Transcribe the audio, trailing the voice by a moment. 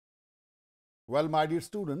Well, my dear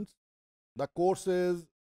students, the course is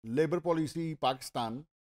Labor Policy Pakistan,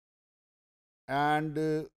 and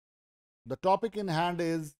the topic in hand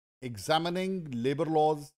is examining labor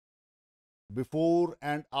laws before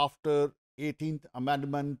and after 18th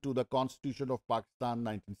Amendment to the Constitution of Pakistan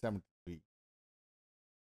 1973.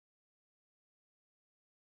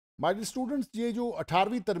 My dear students, ये जो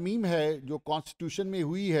 18वीं तरमीम है जो constitution में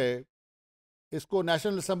हुई है, इसको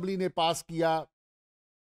national assembly ने पास किया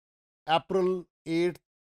अप्रैल 8,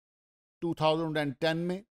 2010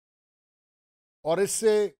 में, और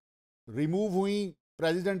इससे रिमूव हुई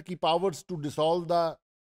प्रेसिडेंट की powers to dissolve the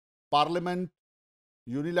parliament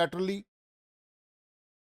unilaterally,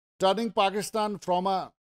 turning Pakistan from a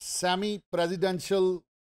semi presidential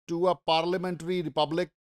to a parliamentary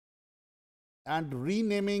Republic and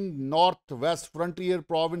renaming North-West Frontier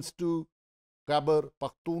Province to Khyber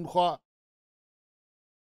Pakhtunkhwa.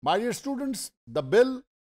 My dear students, the bill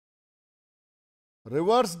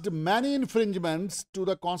reversed many infringements to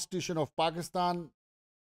the Constitution of Pakistan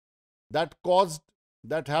that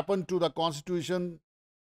happened to the Constitution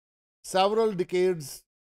several decades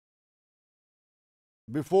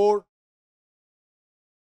before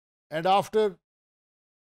and after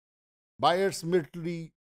by its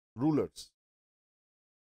military rulers.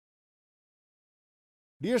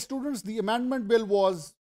 Dear students, the amendment bill was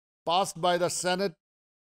passed by the Senate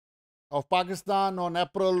of Pakistan on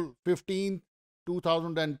April 15,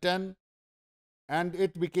 2010, and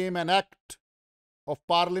it became an act of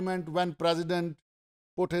parliament when President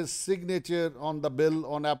put his signature on the bill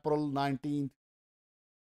on April 19,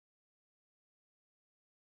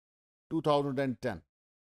 2010.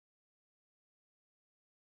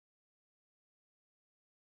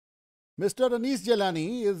 Mr. Anis Jalani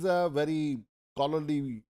is a very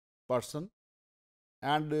scholarly person,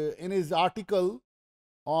 and in his article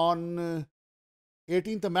on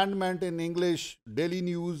 18th Amendment in English Daily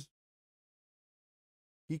News,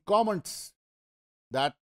 he comments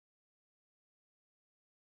that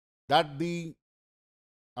the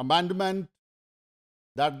amendment,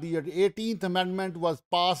 that the 18th Amendment was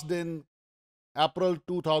passed in April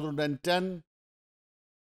 2010,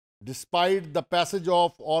 despite the passage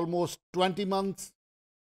of almost 20 months.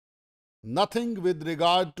 Nothing with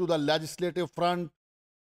regard to the legislative front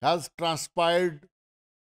has transpired.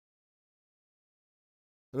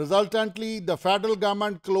 Resultantly, the federal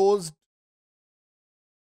government closed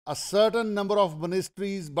a certain number of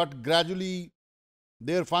ministries, but gradually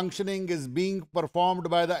their functioning is being performed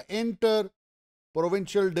by the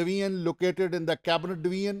inter-provincial division located in the cabinet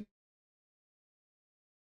division.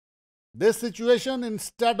 This situation,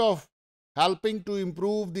 instead of helping to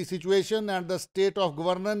improve the situation and the state of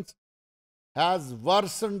governance, has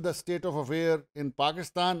worsened the state of affairs in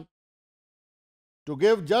Pakistan. To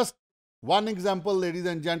give just one example, ladies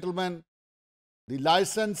and gentlemen, the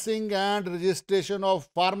licensing and registration of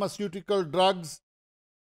pharmaceutical drugs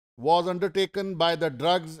was undertaken by the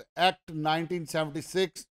Drugs Act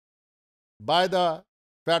 1976 by the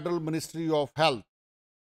Federal Ministry of Health.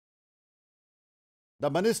 The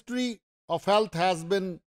Ministry of Health has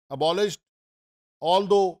been abolished,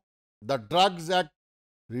 although the Drugs Act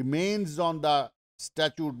remains on the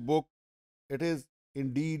statute book. It is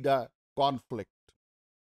indeed a conflict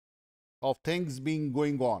of things being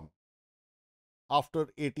going on after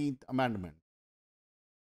 18th Amendment.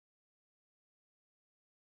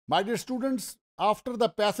 My dear students, after the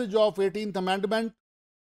passage of 18th Amendment,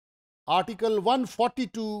 Article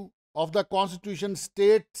 142 of the Constitution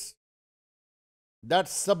states that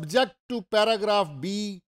subject to paragraph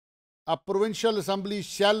B, a provincial assembly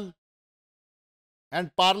shall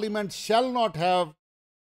and parliament shall not have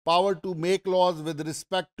power to make laws with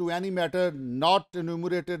respect to any matter not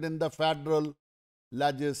enumerated in the federal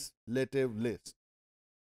legislative list.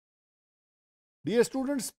 Dear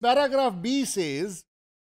students, paragraph B says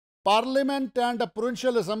parliament and a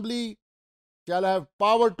provincial assembly shall have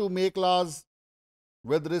power to make laws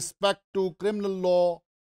with respect to criminal law,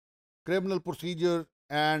 criminal procedure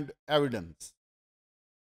and evidence.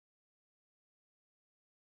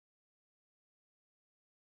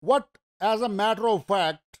 What, as a matter of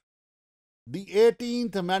fact, the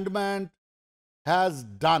 18th Amendment has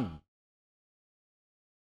done?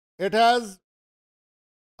 It has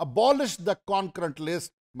abolished the concurrent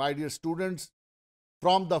list, my dear students,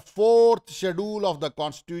 from the 4th schedule of the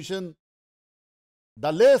Constitution.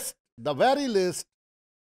 The list, the very list,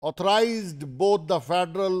 authorized both the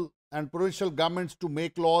federal and provincial governments to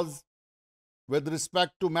make laws with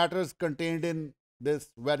respect to matters contained in this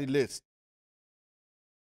very list.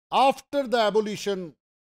 After the abolition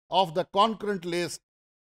of the concurrent list,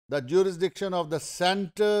 the jurisdiction of the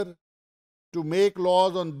center to make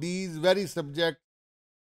laws on these very subjects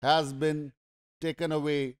has been taken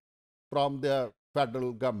away from the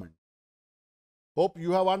federal government. Hope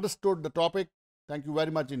you have understood the topic. Thank you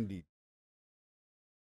very much indeed.